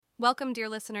Welcome, dear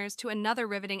listeners, to another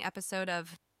riveting episode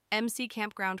of MC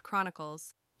Campground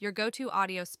Chronicles, your go-to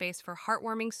audio space for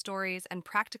heartwarming stories and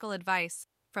practical advice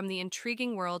from the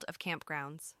intriguing world of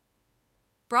campgrounds.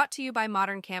 Brought to you by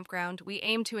Modern Campground, we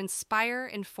aim to inspire,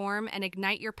 inform, and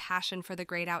ignite your passion for the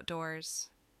great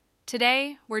outdoors.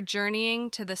 Today, we're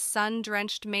journeying to the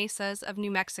sun-drenched mesas of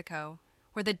New Mexico,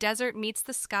 where the desert meets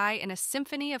the sky in a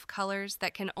symphony of colors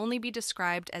that can only be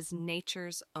described as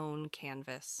nature's own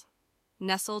canvas.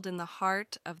 Nestled in the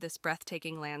heart of this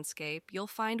breathtaking landscape, you'll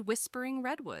find Whispering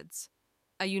Redwoods,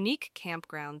 a unique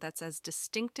campground that's as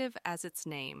distinctive as its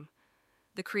name.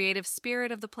 The creative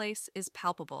spirit of the place is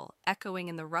palpable, echoing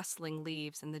in the rustling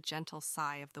leaves and the gentle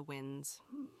sigh of the winds.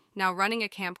 Now, running a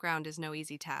campground is no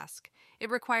easy task. It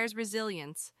requires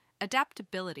resilience,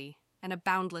 adaptability, and a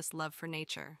boundless love for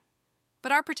nature.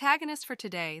 But our protagonist for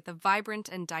today, the vibrant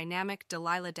and dynamic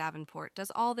Delilah Davenport,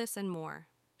 does all this and more.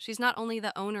 She's not only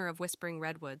the owner of Whispering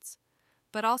Redwoods,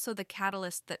 but also the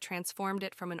catalyst that transformed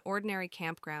it from an ordinary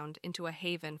campground into a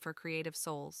haven for creative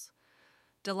souls.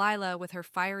 Delilah, with her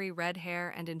fiery red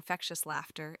hair and infectious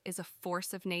laughter, is a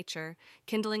force of nature,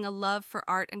 kindling a love for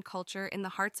art and culture in the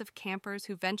hearts of campers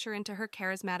who venture into her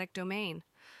charismatic domain.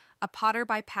 A potter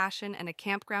by passion and a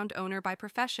campground owner by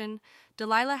profession,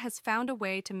 Delilah has found a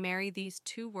way to marry these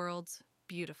two worlds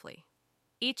beautifully.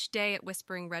 Each day at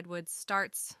Whispering Redwoods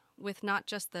starts with not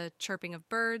just the chirping of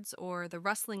birds or the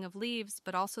rustling of leaves,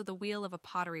 but also the wheel of a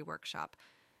pottery workshop,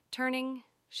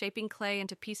 shaping clay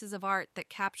into pieces of art that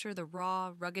capture the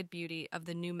raw, rugged beauty of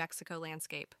the New Mexico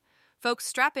landscape. Folks,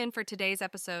 strap in for today's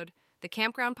episode, the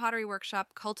Campground Pottery Workshop,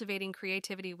 Cultivating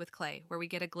Creativity with Clay, where we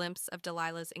get a glimpse of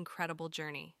Delilah's incredible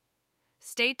journey.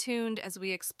 Stay tuned as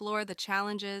we explore the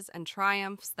challenges and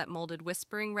triumphs that molded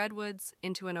Whispering Redwoods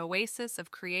into an oasis of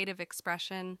creative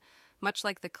expression, much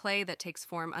like the clay that takes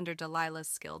form under Delilah's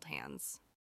skilled hands.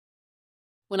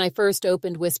 When I first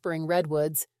opened Whispering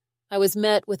Redwoods, I was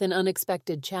met with an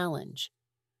unexpected challenge.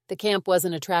 The camp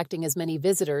wasn't attracting as many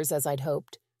visitors as I'd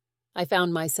hoped. I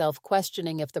found myself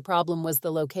questioning if the problem was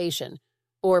the location,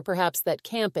 or perhaps that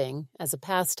camping, as a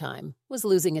pastime, was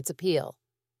losing its appeal.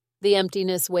 The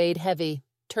emptiness weighed heavy,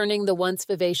 turning the once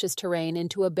vivacious terrain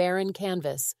into a barren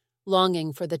canvas,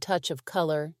 longing for the touch of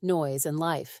color, noise, and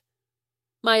life.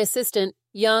 My assistant,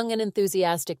 young and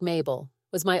enthusiastic Mabel,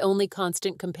 was my only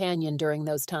constant companion during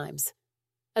those times.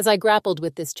 As I grappled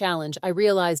with this challenge, I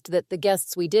realized that the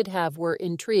guests we did have were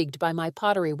intrigued by my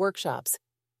pottery workshops.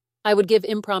 I would give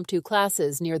impromptu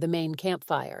classes near the main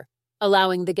campfire,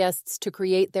 allowing the guests to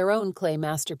create their own clay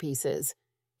masterpieces.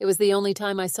 It was the only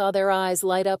time I saw their eyes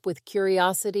light up with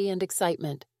curiosity and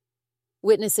excitement.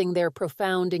 Witnessing their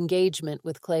profound engagement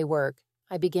with clay work,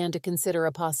 I began to consider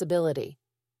a possibility.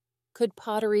 Could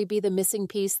pottery be the missing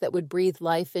piece that would breathe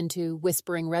life into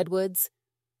Whispering Redwoods?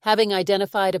 Having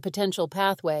identified a potential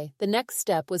pathway, the next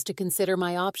step was to consider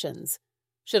my options.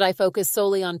 Should I focus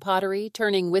solely on pottery,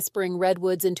 turning Whispering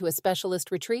Redwoods into a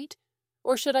specialist retreat?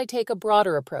 Or should I take a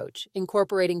broader approach,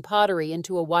 incorporating pottery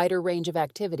into a wider range of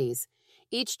activities?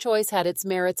 Each choice had its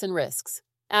merits and risks.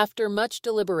 After much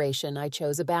deliberation, I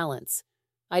chose a balance.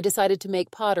 I decided to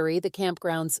make pottery the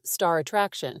campground's star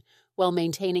attraction, while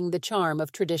maintaining the charm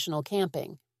of traditional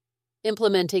camping.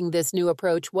 Implementing this new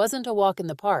approach wasn't a walk in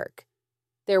the park.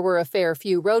 There were a fair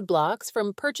few roadblocks,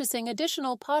 from purchasing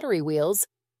additional pottery wheels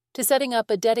to setting up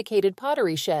a dedicated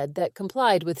pottery shed that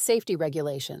complied with safety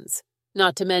regulations,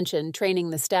 not to mention training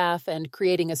the staff and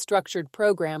creating a structured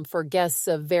program for guests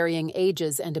of varying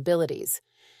ages and abilities.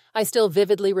 I still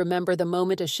vividly remember the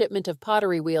moment a shipment of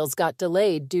pottery wheels got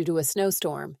delayed due to a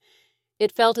snowstorm.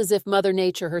 It felt as if Mother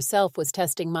Nature herself was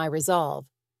testing my resolve.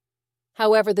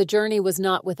 However, the journey was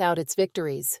not without its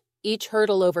victories. Each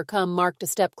hurdle overcome marked a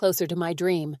step closer to my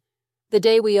dream. The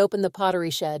day we opened the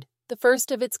pottery shed, the first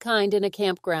of its kind in a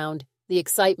campground, the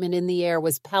excitement in the air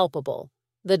was palpable.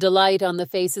 The delight on the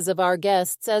faces of our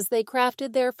guests as they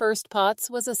crafted their first pots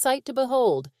was a sight to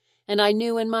behold, and I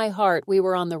knew in my heart we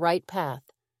were on the right path.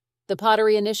 The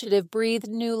pottery initiative breathed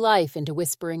new life into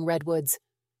Whispering Redwoods.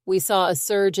 We saw a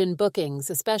surge in bookings,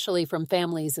 especially from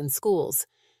families and schools.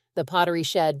 The pottery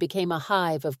shed became a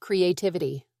hive of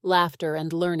creativity, laughter,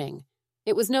 and learning.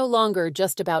 It was no longer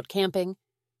just about camping.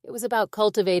 It was about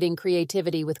cultivating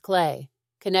creativity with clay,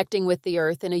 connecting with the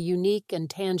earth in a unique and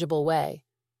tangible way.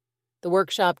 The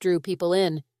workshop drew people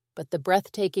in, but the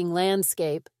breathtaking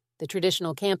landscape, the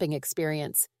traditional camping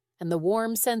experience, and the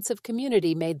warm sense of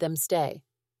community made them stay.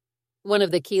 One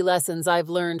of the key lessons I've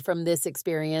learned from this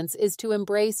experience is to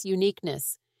embrace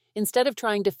uniqueness. Instead of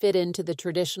trying to fit into the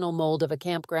traditional mold of a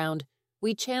campground,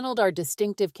 we channeled our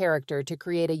distinctive character to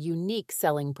create a unique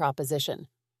selling proposition.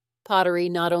 Pottery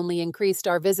not only increased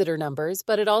our visitor numbers,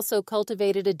 but it also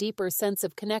cultivated a deeper sense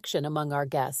of connection among our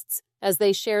guests as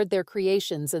they shared their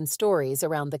creations and stories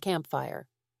around the campfire.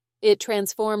 It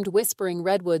transformed Whispering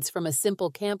Redwoods from a simple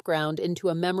campground into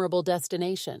a memorable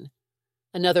destination.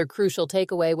 Another crucial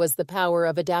takeaway was the power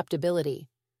of adaptability.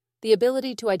 The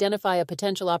ability to identify a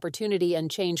potential opportunity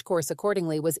and change course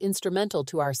accordingly was instrumental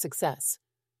to our success.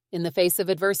 In the face of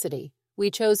adversity, we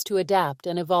chose to adapt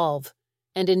and evolve,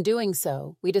 and in doing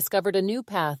so, we discovered a new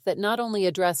path that not only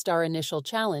addressed our initial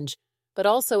challenge, but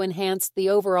also enhanced the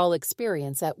overall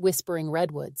experience at Whispering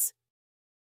Redwoods.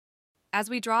 As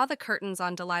we draw the curtains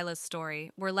on Delilah's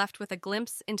story, we're left with a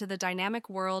glimpse into the dynamic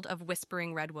world of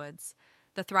Whispering Redwoods.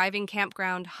 The thriving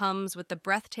campground hums with the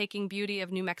breathtaking beauty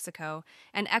of New Mexico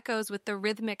and echoes with the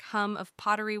rhythmic hum of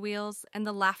pottery wheels and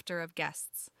the laughter of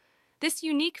guests. This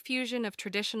unique fusion of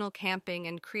traditional camping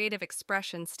and creative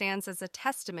expression stands as a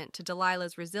testament to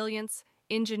Delilah's resilience,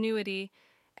 ingenuity,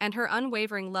 and her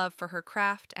unwavering love for her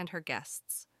craft and her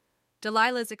guests.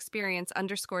 Delilah's experience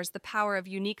underscores the power of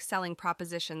unique selling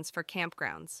propositions for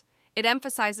campgrounds. It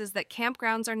emphasizes that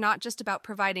campgrounds are not just about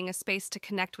providing a space to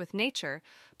connect with nature,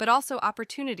 but also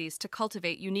opportunities to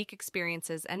cultivate unique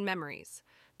experiences and memories.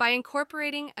 By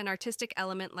incorporating an artistic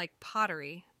element like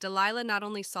pottery, Delilah not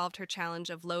only solved her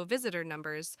challenge of low visitor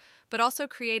numbers, but also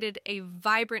created a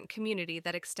vibrant community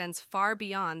that extends far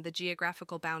beyond the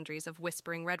geographical boundaries of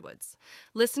Whispering Redwoods.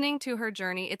 Listening to her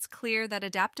journey, it's clear that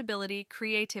adaptability,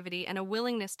 creativity, and a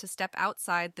willingness to step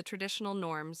outside the traditional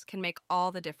norms can make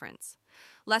all the difference.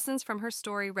 Lessons from her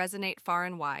story resonate far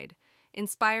and wide,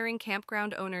 inspiring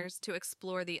campground owners to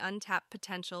explore the untapped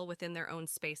potential within their own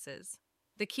spaces.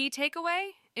 The key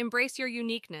takeaway? Embrace your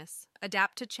uniqueness,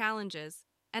 adapt to challenges,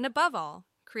 and above all,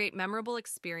 create memorable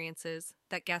experiences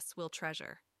that guests will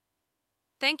treasure.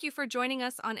 Thank you for joining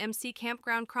us on MC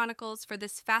Campground Chronicles for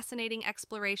this fascinating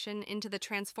exploration into the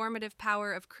transformative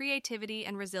power of creativity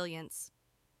and resilience.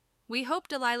 We hope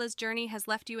Delilah's journey has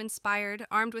left you inspired,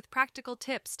 armed with practical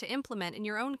tips to implement in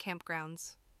your own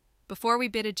campgrounds. Before we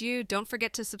bid adieu, don't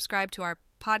forget to subscribe to our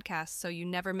podcast so you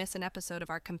never miss an episode of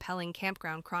our compelling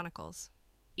Campground Chronicles.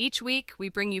 Each week, we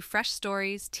bring you fresh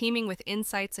stories teeming with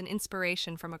insights and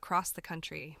inspiration from across the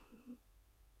country.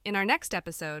 In our next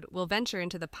episode, we'll venture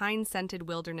into the pine-scented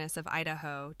wilderness of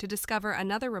Idaho to discover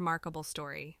another remarkable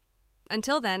story.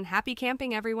 Until then, happy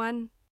camping, everyone!